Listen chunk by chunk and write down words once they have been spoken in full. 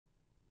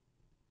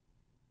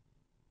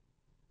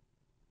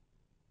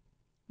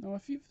Now,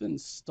 if you've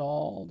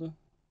installed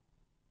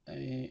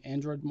an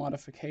Android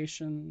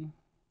modification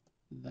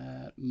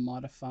that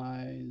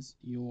modifies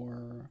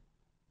your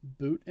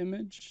boot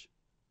image,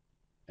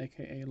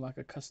 aka like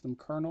a custom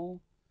kernel,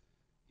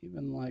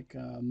 even like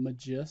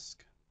Magisk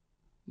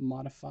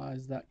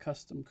modifies that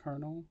custom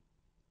kernel,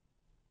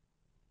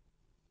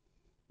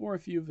 or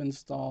if you've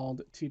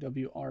installed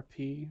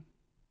TWRP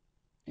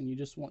and you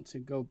just want to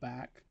go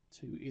back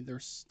to either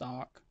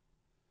stock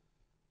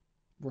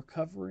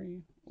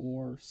recovery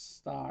or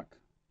stock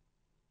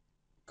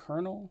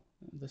kernel,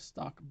 the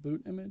stock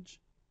boot image,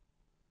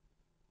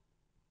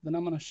 then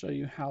I'm going to show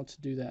you how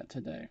to do that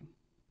today.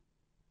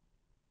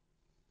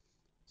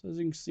 So as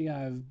you can see,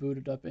 I've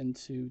booted up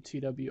into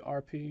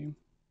TWRP.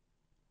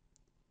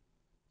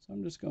 So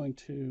I'm just going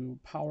to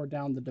power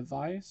down the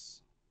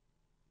device,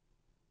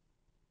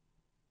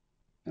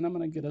 and I'm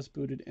going to get us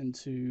booted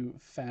into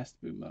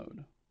fast boot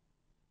mode,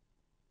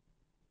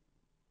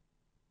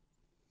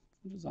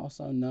 which is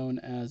also known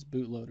as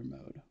bootloader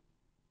mode.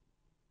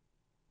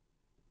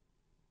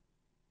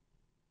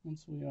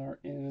 Once we are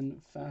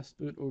in fast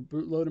boot or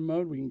bootloader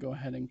mode, we can go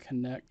ahead and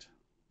connect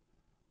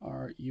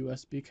our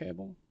USB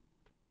cable.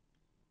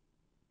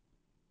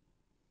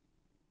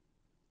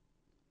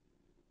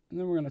 And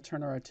then we're going to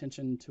turn our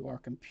attention to our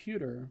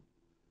computer,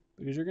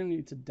 because you're going to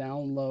need to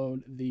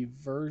download the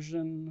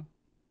version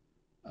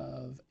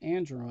of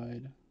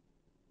Android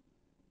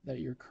that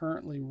you're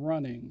currently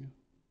running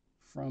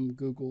from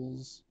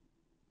Google's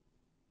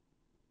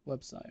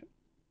website.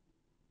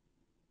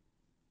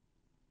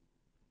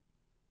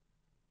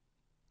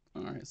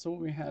 Alright, so what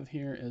we have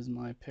here is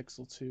my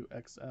Pixel 2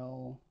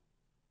 XL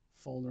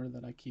folder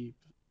that I keep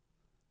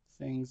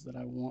things that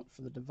I want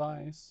for the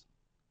device.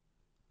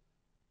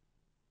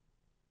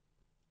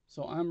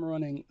 So I'm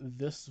running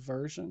this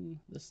version,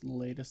 this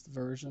latest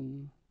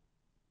version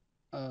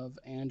of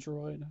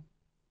Android.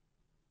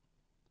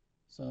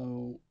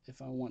 So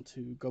if I want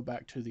to go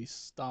back to the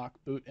stock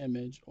boot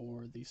image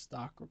or the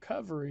stock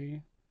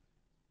recovery,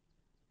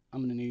 I'm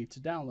going to need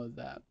to download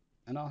that.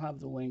 And I'll have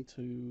the link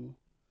to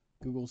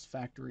Google's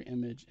factory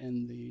image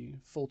in the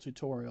full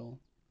tutorial,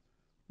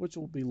 which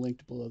will be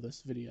linked below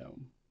this video.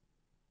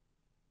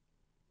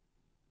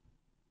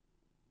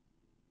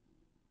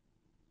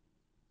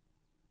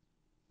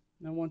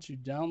 Now once you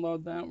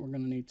download that, we're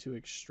going to need to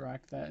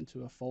extract that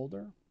into a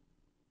folder.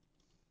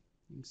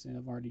 You can see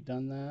I've already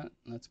done that.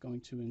 That's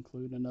going to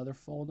include another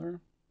folder.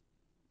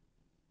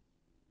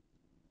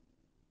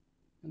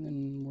 And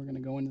then we're going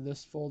to go into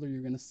this folder.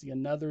 You're going to see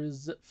another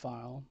zip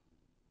file.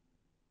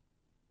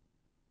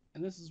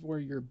 And this is where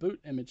your boot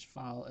image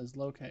file is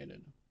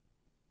located.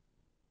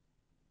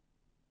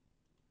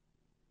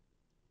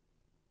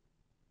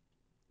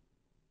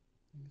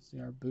 You can see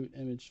our boot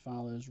image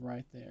file is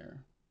right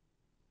there.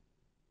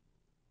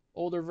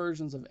 Older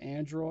versions of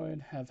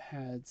Android have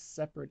had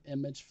separate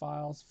image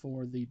files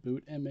for the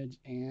boot image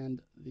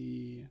and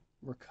the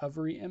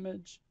recovery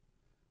image,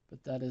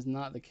 but that is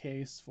not the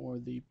case for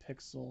the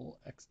Pixel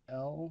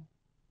XL,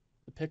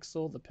 the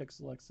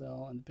Pixel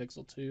XL, and the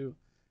Pixel 2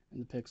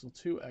 and the Pixel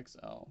 2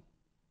 XL.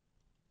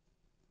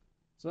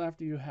 So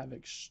after you have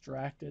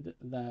extracted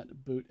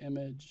that boot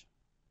image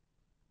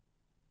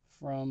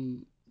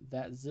from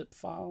that zip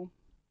file,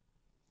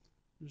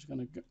 I'm just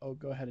going to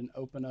go ahead and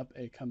open up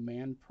a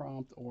command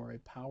prompt or a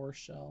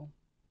PowerShell.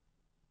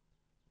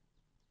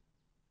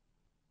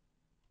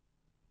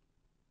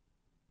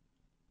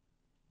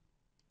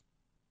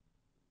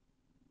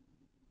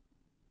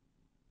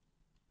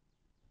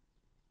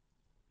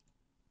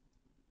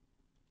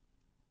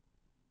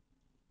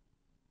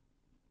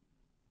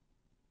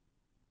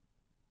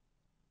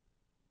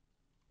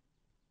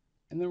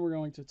 And then we're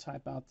going to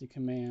type out the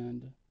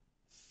command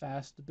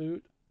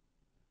fastboot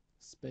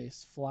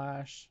space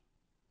flash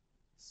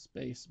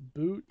space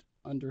boot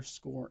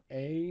underscore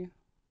A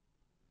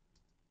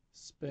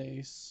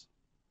space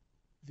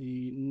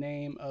the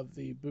name of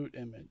the boot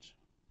image.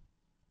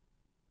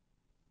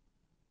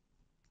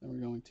 Then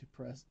we're going to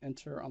press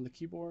enter on the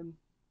keyboard.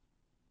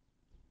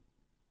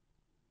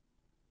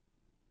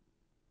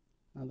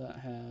 Now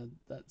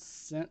that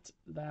sent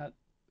that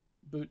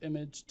boot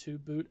image to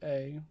boot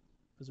A,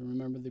 because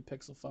remember the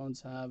Pixel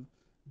phones have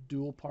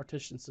dual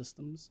partition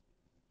systems.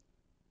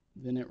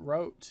 Then it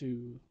wrote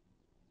to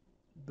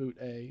boot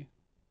A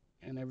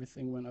and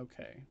everything went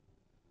okay.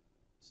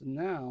 So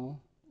now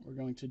we're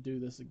going to do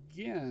this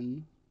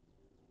again,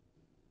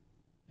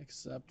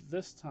 except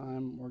this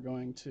time we're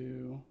going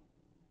to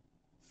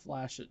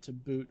flash it to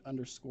boot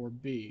underscore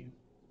B.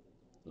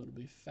 So it'll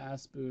be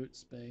fastboot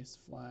space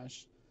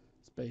flash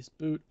space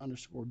boot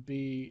underscore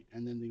B,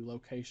 and then the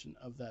location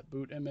of that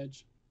boot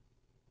image.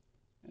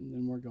 And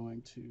then we're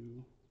going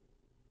to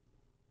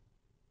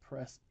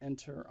press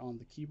enter on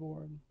the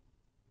keyboard.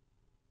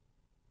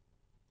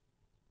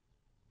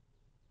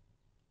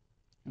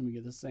 And we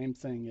get the same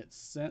thing. It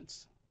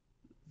sent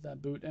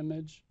that boot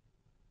image,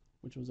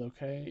 which was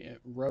okay. It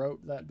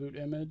wrote that boot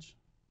image,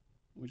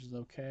 which is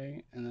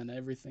okay. And then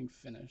everything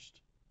finished.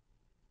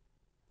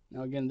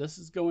 Now again, this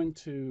is going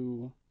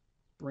to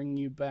bring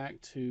you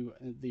back to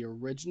the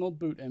original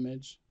boot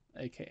image,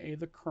 aka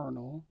the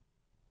kernel,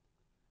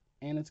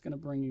 and it's going to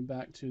bring you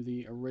back to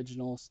the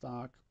original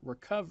stock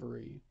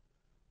recovery,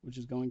 which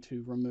is going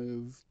to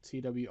remove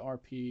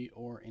TWRP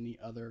or any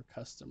other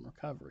custom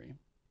recovery.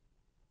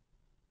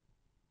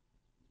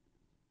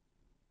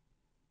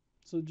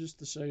 So just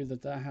to show you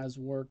that that has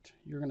worked,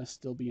 you're going to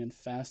still be in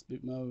fast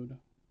boot mode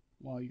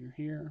while you're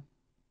here.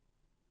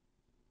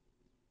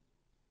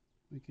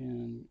 We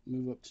can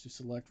move up to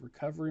select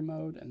recovery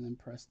mode and then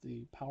press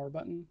the power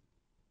button.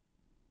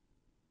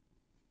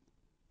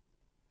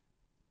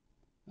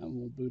 That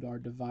will boot our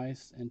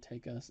device and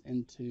take us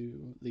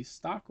into the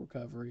stock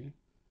recovery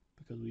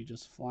because we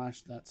just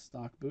flashed that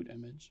stock boot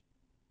image.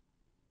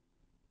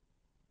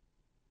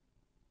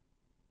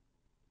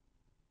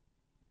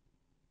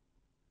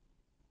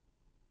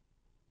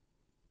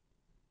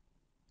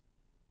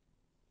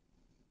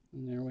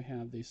 And there we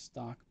have the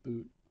stock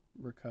boot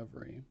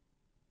recovery.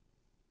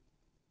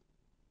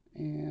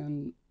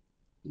 And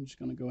I'm just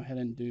going to go ahead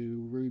and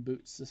do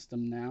reboot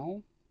system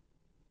now,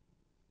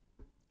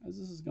 as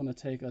this is going to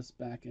take us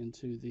back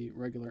into the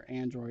regular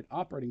Android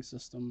operating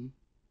system,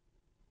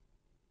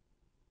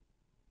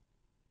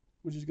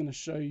 which is going to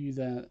show you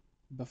that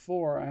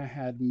before I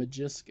had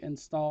Magisk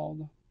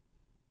installed.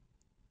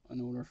 In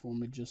order for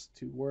Magisk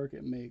to work,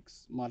 it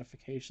makes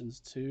modifications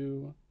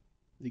to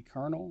the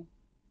kernel.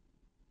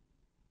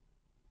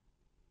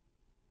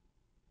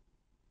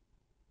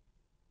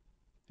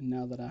 And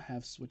now that I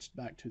have switched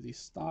back to the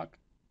stock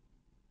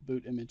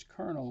boot image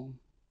kernel,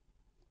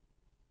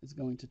 it's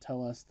going to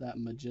tell us that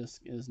Magisk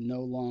is no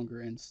longer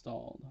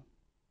installed.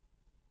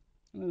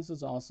 And this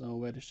is also a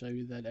way to show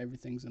you that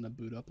everything's going to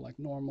boot up like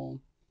normal,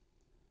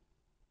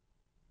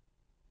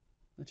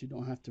 that you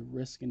don't have to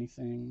risk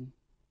anything.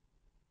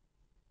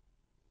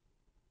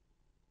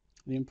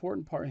 The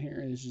important part here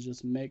is to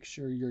just make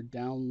sure you're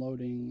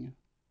downloading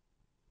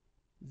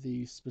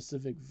the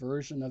specific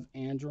version of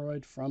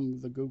Android from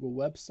the Google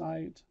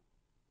website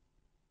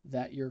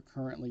that you're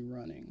currently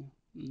running.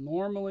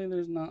 Normally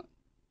there's not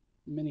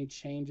many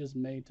changes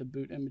made to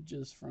boot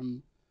images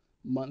from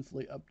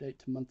monthly update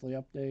to monthly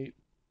update,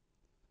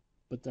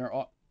 but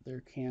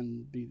there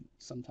can be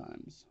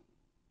sometimes.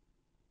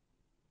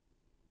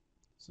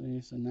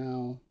 So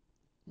now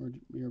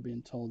we're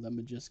being told that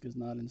Magisk is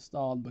not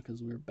installed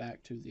because we're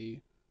back to the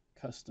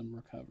custom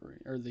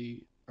recovery, or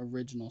the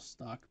original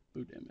stock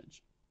boot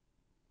image.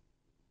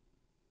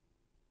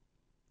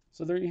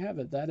 So there you have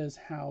it. That is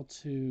how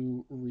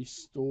to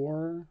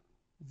restore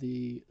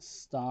the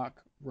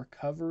stock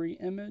recovery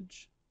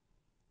image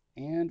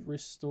and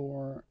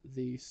restore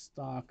the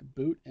stock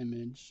boot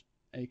image,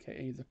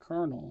 aka the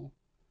kernel,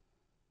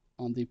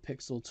 on the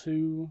Pixel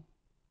 2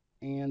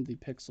 and the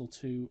Pixel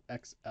 2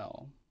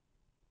 XL.